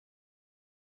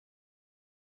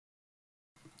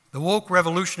The woke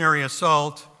revolutionary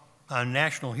assault on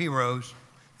national heroes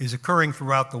is occurring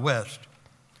throughout the West.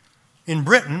 In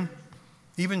Britain,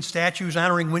 even statues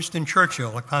honoring Winston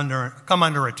Churchill come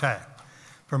under attack.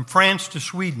 From France to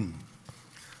Sweden,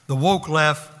 the woke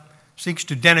left seeks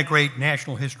to denigrate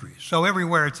national history. So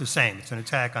everywhere it's the same. It's an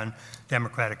attack on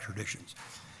democratic traditions.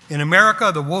 In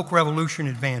America, the woke revolution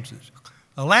advances.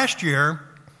 Last year,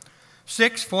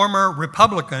 six former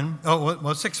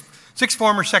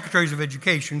secretaries of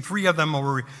education, three of them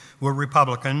were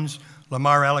Republicans,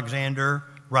 Lamar Alexander,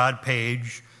 Rod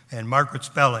Page, and Margaret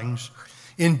Spellings,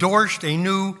 endorsed a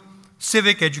new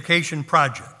civic education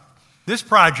project. This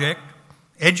project,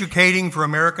 Educating for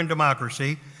American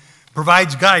Democracy,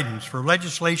 provides guidance for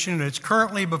legislation that's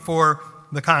currently before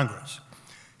the Congress.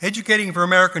 Educating for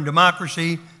American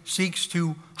Democracy seeks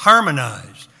to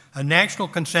harmonize a national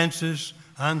consensus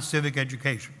on civic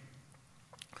education.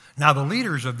 Now, the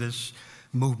leaders of this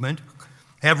movement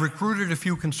have recruited a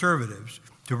few conservatives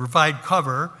to provide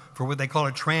cover for what they call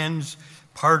a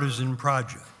transpartisan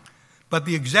project. But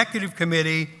the executive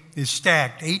committee is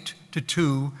stacked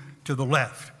 8-2 to the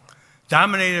left,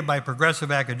 dominated by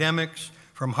progressive academics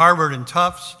from Harvard and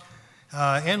Tufts,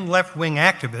 and left-wing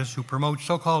activists who promote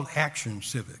so-called action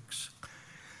civics.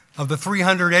 Of the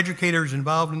 300 educators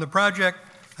involved in the project,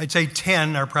 I'd say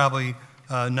 10 are probably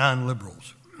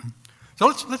non-liberals. So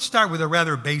let's start with a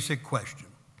rather basic question.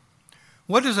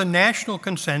 What does a national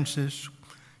consensus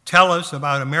tell us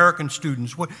about American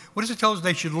students? What does it tell us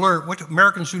they should learn, what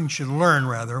American students should learn,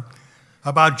 rather,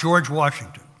 about George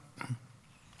Washington?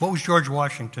 What was George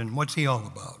Washington? What's he all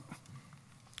about?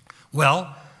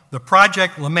 Well, the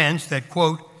project laments that,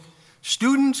 quote,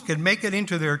 students can make it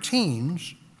into their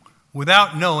teens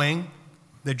without knowing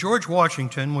that George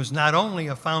Washington was not only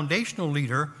a foundational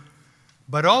leader,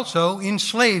 but also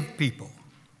enslaved people.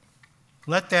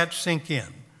 Let that sink in.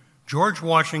 George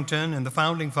Washington and the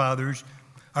Founding Fathers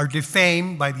are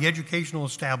defamed by the educational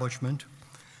establishment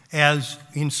as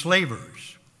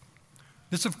enslavers.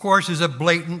 This, of course, is a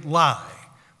blatant lie.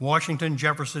 Washington,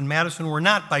 Jefferson, Madison were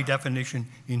not, by definition,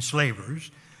 enslavers.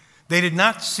 They did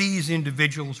not seize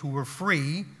individuals who were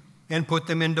free and put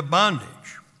them into bondage.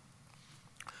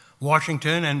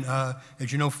 Washington,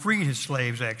 as you know, freed his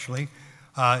slaves, actually,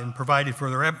 and provided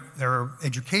for their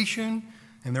education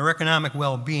and their economic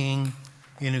well-being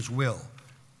in his will.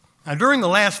 Now, during the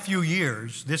last few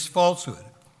years, this falsehood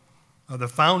of the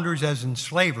founders as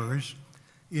enslavers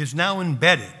is now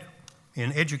embedded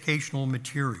in educational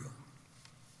material.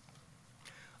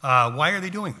 Why are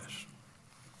they doing this?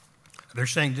 They're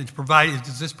saying,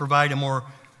 does this provide a more,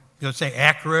 let's say,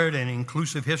 accurate and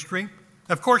inclusive history?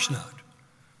 Of course not.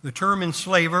 The term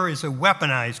enslaver is a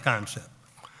weaponized concept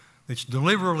that's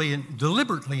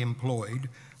deliberately employed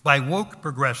by woke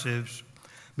progressives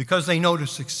because they know to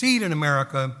succeed in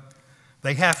America,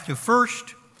 they have to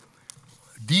first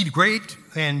degrade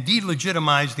and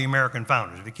delegitimize the American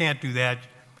founders. If you can't do that,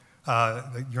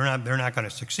 they're not going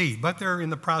to succeed, but they're in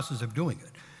the process of doing it.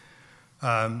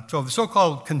 So the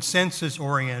so-called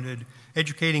consensus-oriented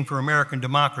Educating for American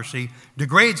Democracy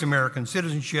degrades American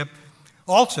citizenship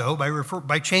also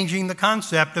by changing the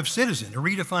concept of citizen, a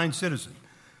redefined citizen.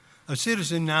 A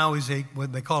citizen now is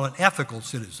what they call an ethical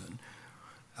citizen.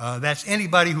 That's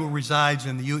anybody who resides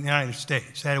in the United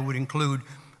States. That would include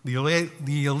the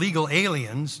illegal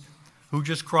aliens who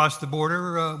just crossed the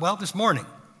border, this morning.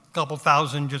 A couple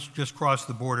thousand just crossed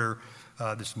the border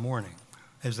this morning,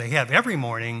 as they have every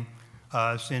morning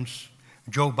since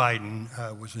Joe Biden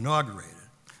was inaugurated.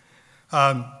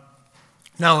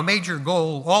 Now, a major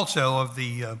goal also of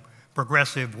the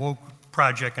progressive woke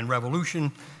project and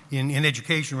revolution in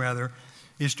education, rather,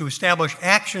 is to establish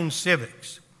action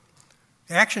civics.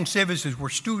 Action civics is where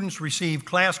students receive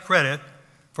class credit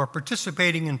for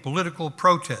participating in political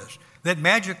protests that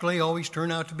magically always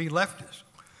turn out to be leftist.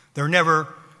 They're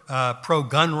never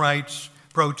pro-gun rights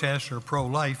protests or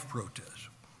pro-life protests.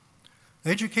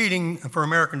 Educating for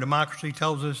American Democracy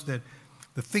tells us that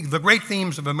the great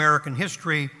themes of American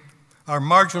history are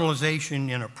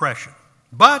marginalization and oppression.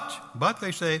 But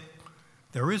they say,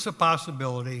 there is a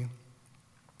possibility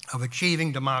of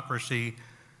achieving democracy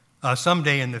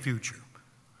someday in the future.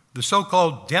 The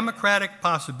so-called democratic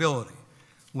possibility,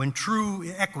 when true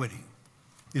equity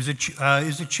is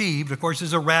achieved, of course,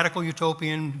 is a radical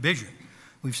utopian vision.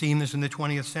 We've seen this in the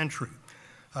 20th century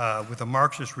with the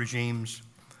Marxist regimes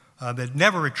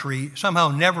that somehow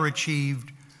never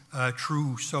achieved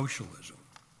true socialism.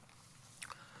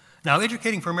 Now,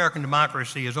 Educating for American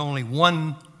Democracy is only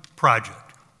one project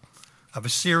of a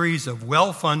series of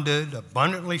well-funded,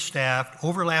 abundantly staffed,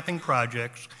 overlapping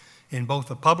projects in both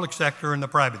the public sector and the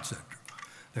private sector.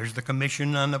 There's the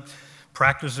Commission on the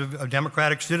practice of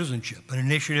democratic citizenship, an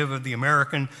initiative of the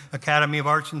American Academy of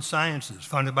Arts and Sciences,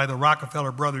 funded by the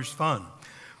Rockefeller Brothers Fund.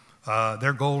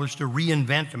 Their goal is to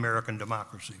reinvent American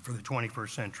democracy for the 21st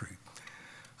century.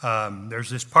 There's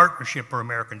this Partnership for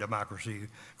American Democracy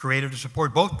created to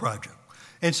support both projects.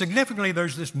 And significantly,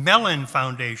 there's this Mellon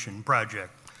Foundation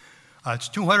project. It's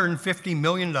 $250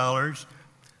 million,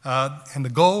 and the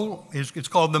goal is, it's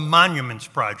called the Monuments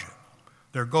Project.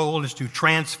 Their goal is to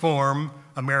transform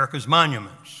America's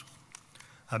monuments.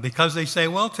 Because they say,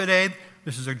 well, today,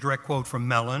 this is a direct quote from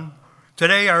Mellon,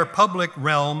 today our public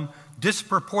realm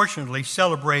disproportionately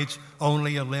celebrates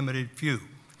only a limited few.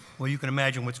 Well, you can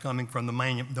imagine what's coming from the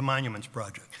Monuments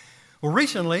Project. Well,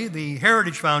 recently, the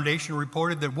Heritage Foundation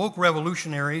reported that woke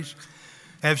revolutionaries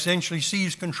have essentially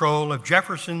seized control of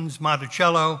Jefferson's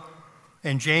Monticello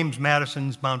and James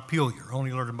Madison's Montpelier.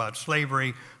 Only learned about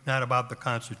slavery, not about the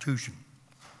Constitution.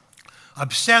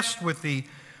 Obsessed with the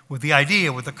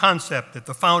idea, with the concept that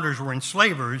the founders were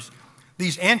enslavers,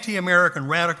 these anti-American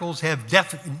radicals have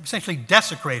essentially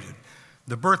desecrated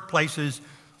the birthplaces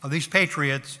of these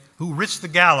patriots who risked the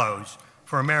gallows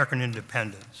for American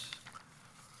independence.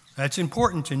 It's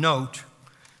important to note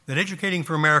that Educating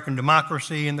for American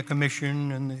Democracy and the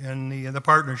Commission and the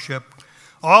Partnership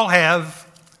all have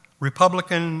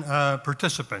Republican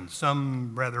participants,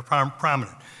 some rather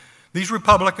prominent. These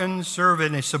Republicans serve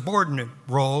in a subordinate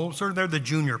role, so they're the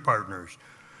junior partners.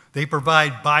 They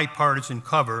provide bipartisan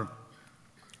cover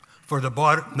for the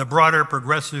broader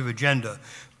progressive agenda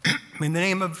in the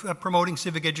name of promoting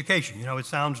civic education. You know, it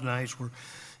sounds nice. We're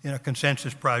in a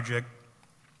consensus project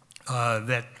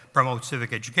that promotes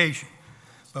civic education.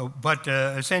 But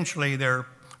essentially,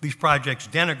 these projects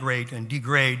denigrate and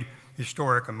degrade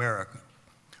historic America.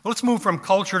 Well, let's move from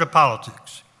culture to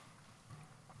politics.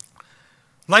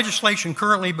 Legislation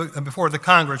currently before the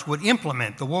Congress would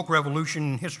implement the woke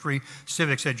revolution in history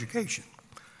civics education.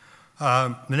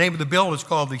 The name of the bill is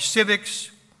called the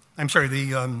Civics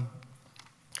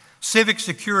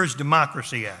Secures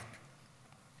Democracy Act.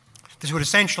 This would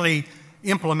essentially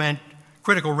implement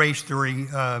critical race theory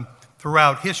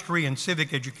throughout history and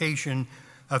civic education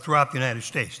throughout the United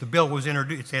States. The bill was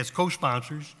introduced, it has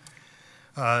co-sponsors,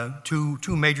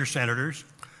 two major senators.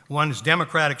 One is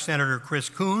Democratic Senator Chris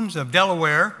Coons of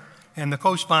Delaware, and the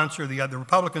co-sponsor, the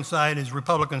Republican side, is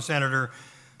Republican Senator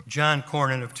John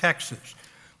Cornyn of Texas.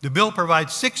 The bill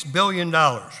provides $6 billion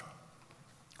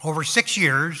over 6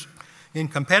 years in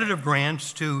competitive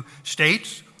grants to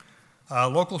states,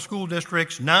 local school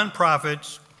districts,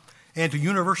 nonprofits, and to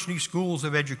university schools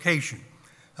of education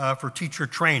for teacher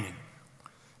training.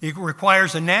 It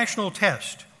requires a national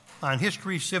test on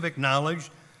history civic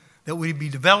knowledge that would be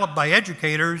developed by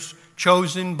educators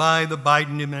chosen by the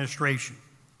Biden administration.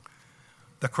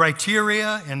 The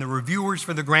criteria and the reviewers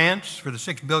for the grants for the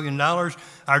 $6 billion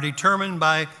are determined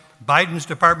by Biden's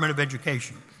Department of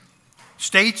Education.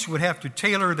 States would have to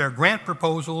tailor their grant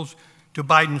proposals to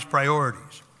Biden's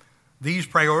priorities. These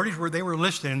priorities were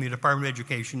listed in the Department of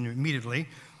Education immediately,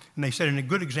 and they said a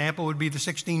good example would be the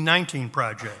 1619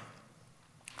 Project,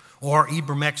 or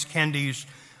Ibram X. Kendi's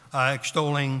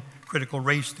extolling critical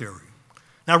race theory.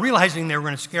 Now, realizing they were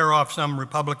going to scare off some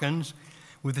Republicans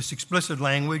with this explicit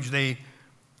language, they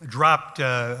dropped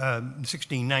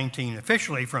 1619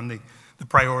 officially from the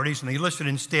priorities, and they listed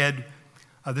instead,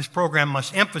 this program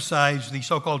must emphasize the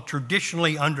so-called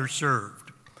traditionally underserved.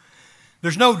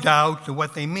 There's no doubt that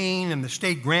what they mean, and the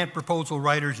state grant proposal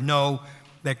writers know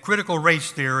that critical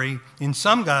race theory, in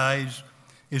some guise,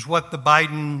 is what the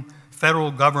Biden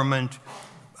federal government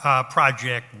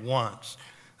project wants.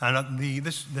 And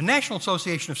the National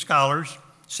Association of Scholars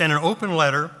sent an open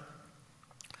letter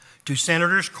to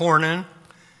Senators Cornyn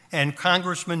and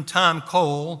Congressman Tom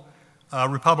Cole, a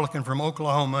Republican from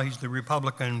Oklahoma. He's the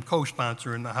Republican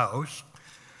co-sponsor in the House.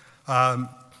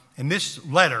 And this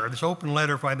letter, this open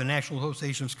letter by the National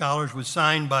Association of Scholars, was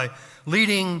signed by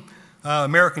leading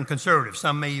American conservatives.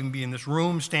 Some may even be in this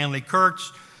room: Stanley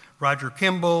Kurtz, Roger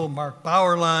Kimball, Mark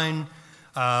Bauerlein,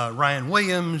 Ryan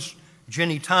Williams,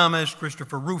 Ginny Thomas,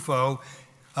 Christopher Rufo,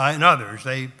 and others.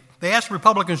 They asked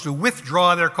Republicans to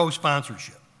withdraw their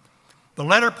co-sponsorship. The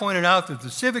letter pointed out that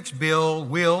the civics bill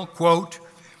will, quote,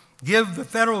 give the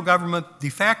federal government de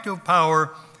facto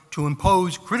power to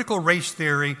impose critical race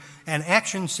theory and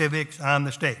action civics on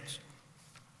the states.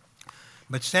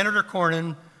 But Senator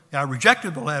Cornyn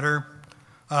rejected the letter.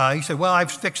 He said, well,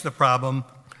 I've fixed the problem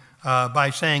by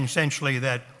saying essentially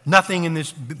that nothing in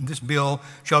this bill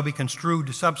shall be construed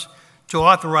to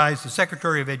authorize the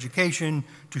Secretary of Education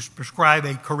to prescribe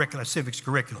a civics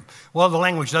curriculum. Well, the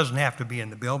language doesn't have to be in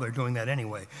the bill. They're doing that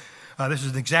anyway. This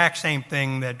is the exact same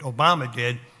thing that Obama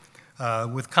did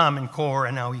with Common Core,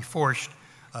 and now he forced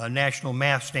national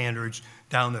math standards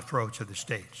down the throats of the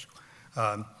states.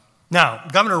 Now,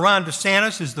 Governor Ron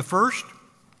DeSantis is the first,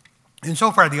 and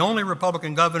so far the only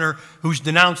Republican governor who's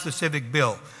denounced the civic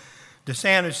bill.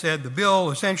 DeSantis said the bill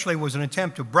essentially was an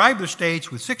attempt to bribe the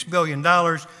states with $6 billion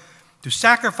to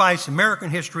sacrifice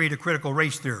American history to critical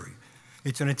race theory.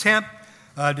 It's an attempt,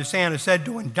 DeSantis said,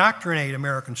 to indoctrinate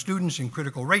American students in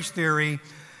critical race theory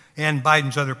and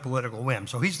Biden's other political whims.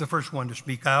 So he's the first one to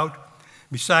speak out.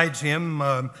 Besides him,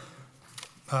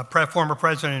 former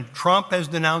President Trump has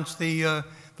denounced the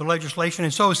legislation,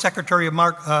 and so has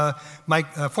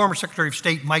former Secretary of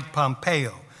State Mike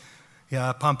Pompeo.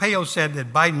 Pompeo said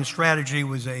that Biden's strategy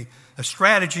was a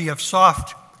strategy of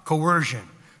soft coercion,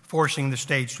 forcing the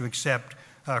states to accept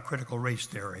critical race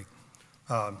theory.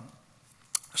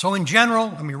 So in general,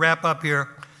 let me wrap up here.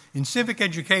 In civic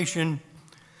education,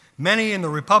 many in the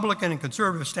Republican and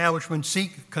conservative establishment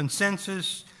seek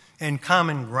consensus and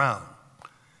common ground.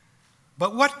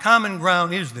 But what common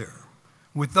ground is there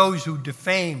with those who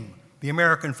defame the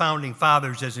American founding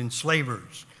fathers as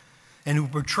enslavers and who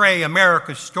portray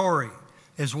America's story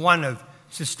as one of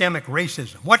systemic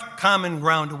racism? What common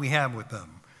ground do we have with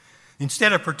them?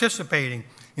 Instead of participating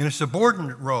in a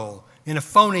subordinate role in a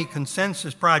phony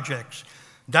consensus projects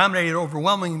dominated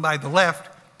overwhelmingly by the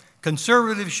left,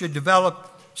 conservatives should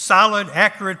develop solid,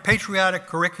 accurate, patriotic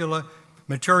curricula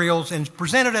materials and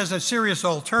present it as a serious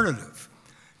alternative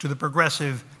to the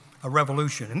progressive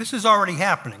revolution. And this is already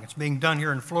happening. It's being done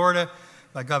here in Florida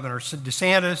by Governor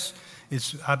DeSantis.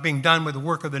 It's being done with the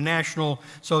work of the National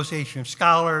Association of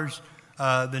Scholars,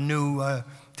 the new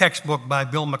textbook by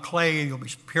Bill McClay, you'll be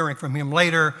hearing from him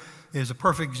later, is a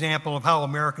perfect example of how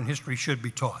American history should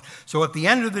be taught. So at the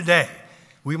end of the day,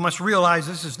 we must realize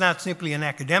this is not simply an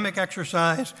academic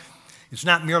exercise. It's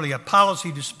not merely a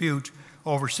policy dispute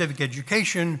over civic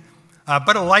education,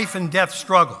 but a life and death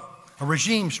struggle, a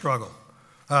regime struggle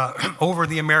over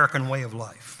the American way of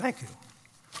life. Thank you.